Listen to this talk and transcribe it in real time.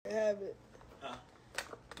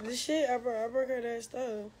The shit, I broke her that stuff.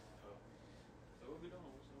 So what we doing?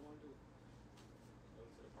 What you want to do? Go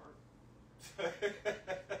to the park.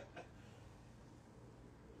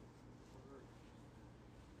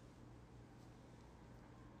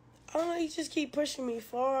 I don't know, he just keep pushing me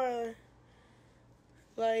far.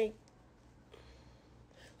 Like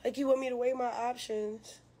he want me to weigh my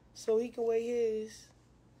options so he can weigh his.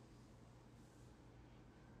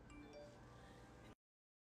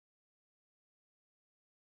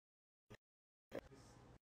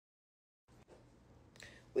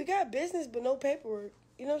 We got business but no paperwork.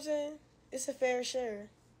 You know what I'm saying? It's a fair share.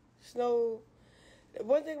 It's no...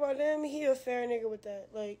 One thing about him, he a fair nigga with that.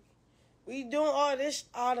 Like, we doing all this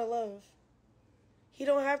out of love. He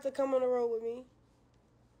don't have to come on the road with me.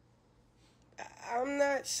 I'm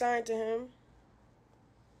not signed to him.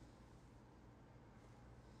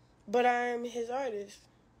 But I am his artist.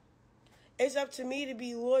 It's up to me to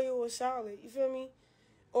be loyal or solid. You feel me?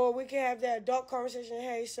 Or we can have that adult conversation.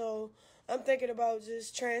 Hey, so I'm thinking about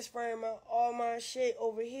just transferring all my shit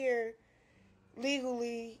over here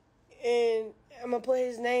legally. And I'm going to put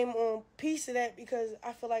his name on a piece of that because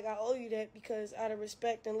I feel like I owe you that because out of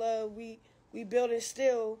respect and love, we building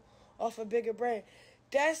still off a bigger brand.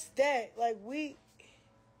 That's that. Like,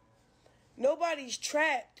 nobody's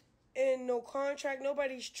trapped in no contract.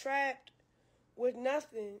 Nobody's trapped with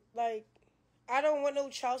nothing. Like, I don't want no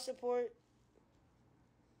child support.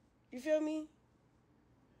 You feel me?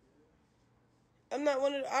 I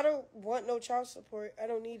don't want no child support. I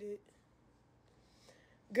don't need it.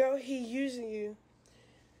 Girl, he using you.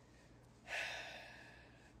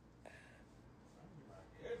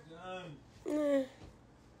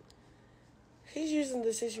 He's using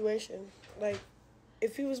the situation. Like,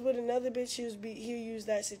 if he was with another bitch, he'll use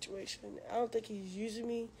that situation. I don't think he's using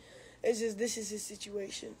me. It's just this is his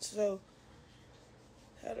situation. So,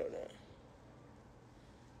 I don't know.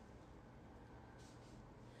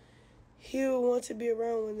 He'll want to be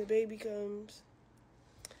around when the baby comes.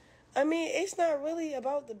 I mean, it's not really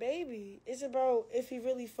about the baby. It's about if he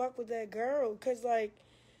really fuck with that girl. Because, like,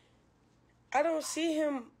 I don't see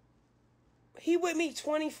him. He with me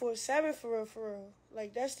 24/7 for real.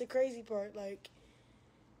 Like, that's the crazy part. Like,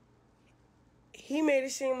 he made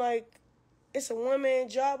it seem like it's a one-man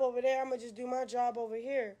job over there. I'm going to just do my job over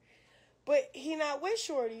here. But he not with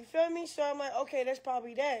Shorty. You feel me? So I'm like, okay, that's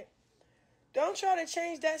probably that. Don't try to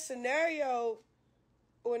change that scenario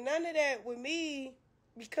or none of that with me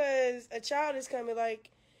because a child is coming. Like,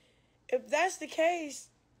 if that's the case,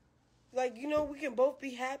 like, you know, we can both be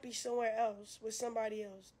happy somewhere else with somebody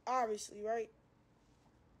else. Obviously, right?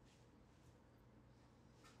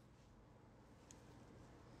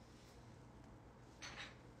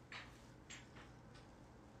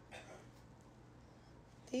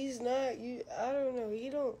 He's not, I don't know. He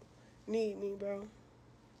don't need me, bro.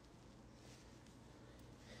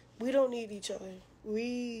 We don't need each other.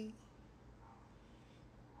 We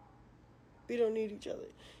don't need each other.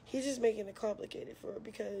 He's just making it complicated for her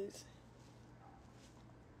because,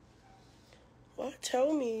 well,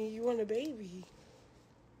 tell me you want a baby.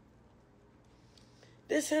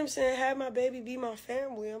 This him saying, have my baby be my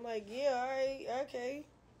family. I'm like, yeah, all right, okay.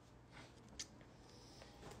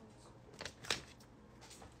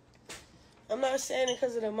 I'm not saying it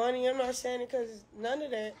because of the money. I'm not saying it because none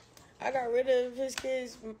of that. I got rid of his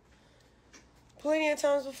kids plenty of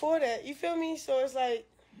times before that. You feel me? So it's like...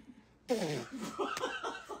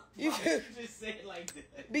 You just say it like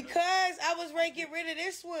that? Because I was ready to get rid of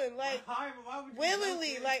this one. Like,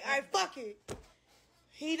 willingly. Like, I fuck it.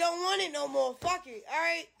 He don't want it no more. Fuck it.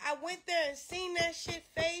 Alright? I went there and seen that shit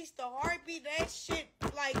face, the heartbeat. That shit,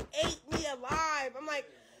 like, ate me alive. I'm like,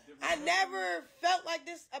 I never felt like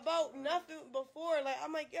this about nothing before. Like,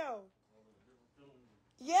 I'm like, yo.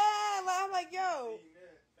 Yeah, like, I'm like, yo.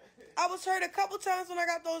 I was hurt a couple times when I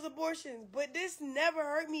got those abortions, but this never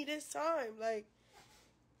hurt me this time. Like,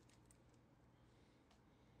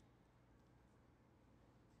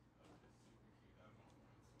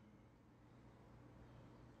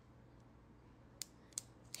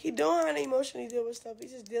 he don't know how to emotionally deal with stuff. He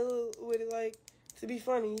just dealing with it like to be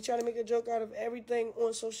funny. He try to make a joke out of everything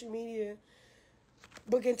on social media,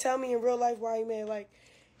 but can tell me in real life why he mad. Like,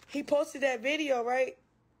 he posted that video, right?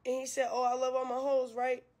 And he said, oh, I love all my hoes,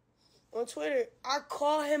 right? On Twitter. I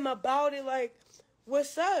call him about it like,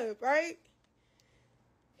 what's up, right?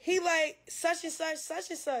 He like, such and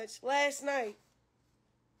such, last night.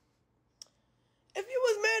 If you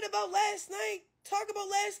was mad about last night, talk about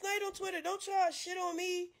last night on Twitter. Don't try to shit on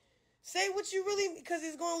me. Say what you really, because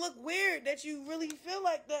it's going to look weird that you really feel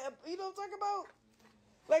like that. You know what I'm talking about?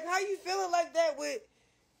 Like, how you feeling like that with,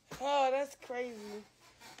 oh, that's crazy.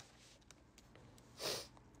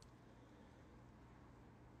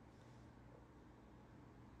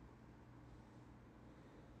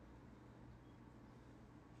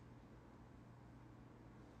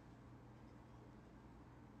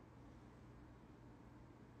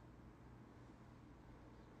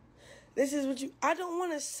 This is what you... I don't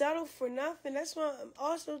want to settle for nothing. That's why I'm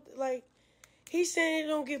also, like... He's saying it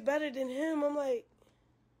don't get better than him. I'm like...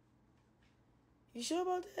 You sure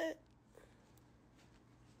about that?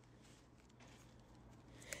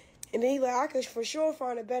 And then he like, I could for sure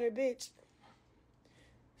find a better bitch.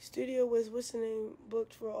 Studio was, what's the name,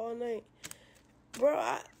 booked for all night. Bro,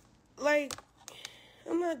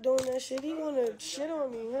 I'm not doing that shit. He wanna shit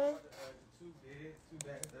on me, huh? Two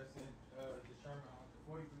bags that's in the Sherman on the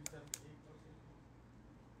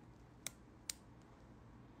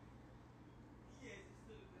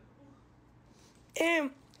 4378.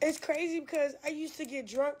 And it's crazy because I used to get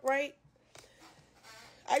drunk, right?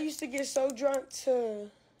 I used to get so drunk to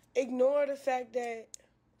ignore the fact that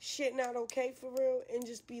shit not okay for real and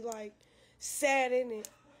just be like sad in it.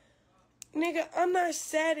 Nigga, I'm not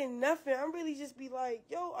sad in nothing. I'm really just be like,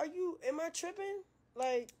 yo, am I tripping?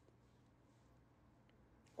 Like,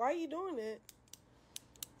 why are you doing that?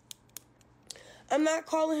 I'm not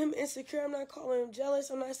calling him insecure. I'm not calling him jealous.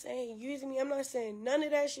 I'm not saying he using me. I'm not saying none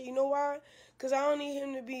of that shit. You know why? Because I don't need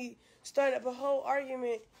him to be starting up a whole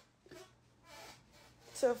argument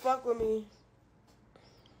to fuck with me.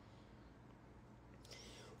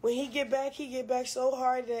 When he get back so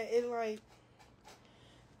hard that it like...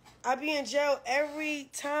 I be in jail every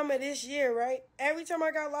time of this year, right? Every time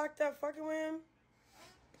I got locked up fucking with him,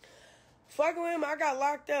 I got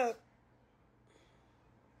locked up.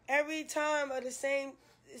 Every time of the same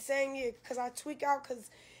year. Because I tweak out,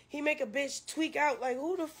 because he make a bitch tweak out. Like,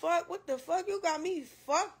 who the fuck? What the fuck? You got me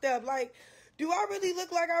fucked up. Like, do I really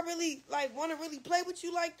look like I really, like, want to really play with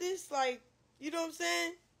you like this? Like, you know what I'm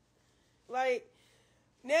saying? Like...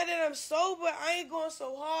 Now that I'm sober, I ain't going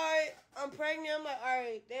so hard. I'm pregnant. I'm like, all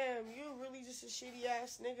right, damn, you really just a shitty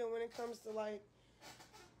ass nigga when it comes to like,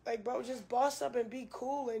 bro, just boss up and be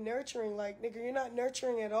cool and nurturing. Like, nigga, you're not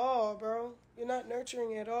nurturing at all, bro. You're not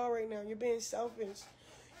nurturing at all right now. You're being selfish.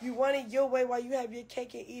 You want it your way while you have your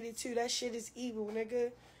cake and eat it too. That shit is evil,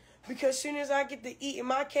 nigga. Because soon as I get to eating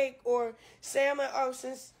my cake or say I'm like, oh,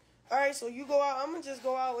 since... All right, so you go out. I'm going to just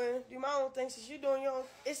go out and do my own thing since you're doing your own.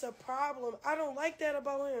 It's a problem. I don't like that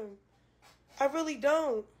about him. I really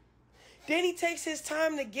don't. Then he takes his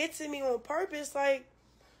time to get to me on purpose. Like,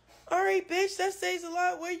 all right, bitch, that says a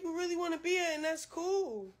lot where you really want to be at, and that's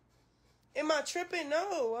cool. Am I tripping?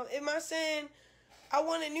 No. Am I saying I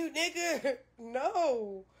want a new nigga?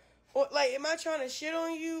 No. Or, like, am I trying to shit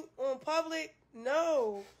on you on public?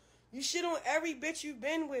 No. You shit on every bitch you've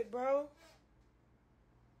been with, bro.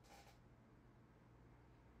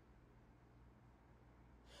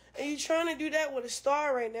 And you trying to do that with a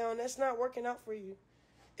star right now, and that's not working out for you.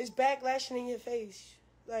 It's backlashing in your face.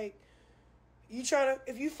 Like, you trying to...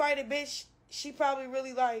 If you fight a bitch, she probably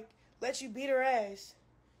really, like, let you beat her ass.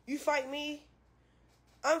 You fight me,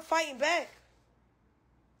 I'm fighting back.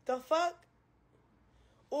 The fuck?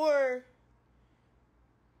 Or,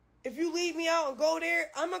 if you leave me out and go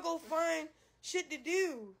there, I'm gonna go find shit to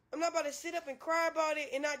do. I'm not about to sit up and cry about it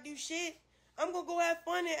and not do shit. I'm gonna go have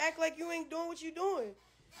fun and act like you ain't doing what you doing.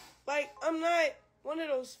 Like, I'm not one of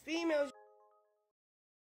those females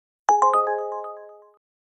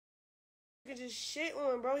you can just shit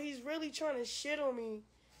on, bro. He's really trying to shit on me.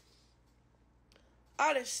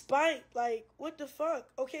 Out of spite. Like, what the fuck?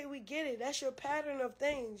 Okay, we get it. That's your pattern of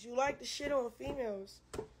things. You like to shit on females.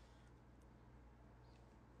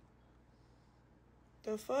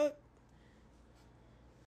 The fuck?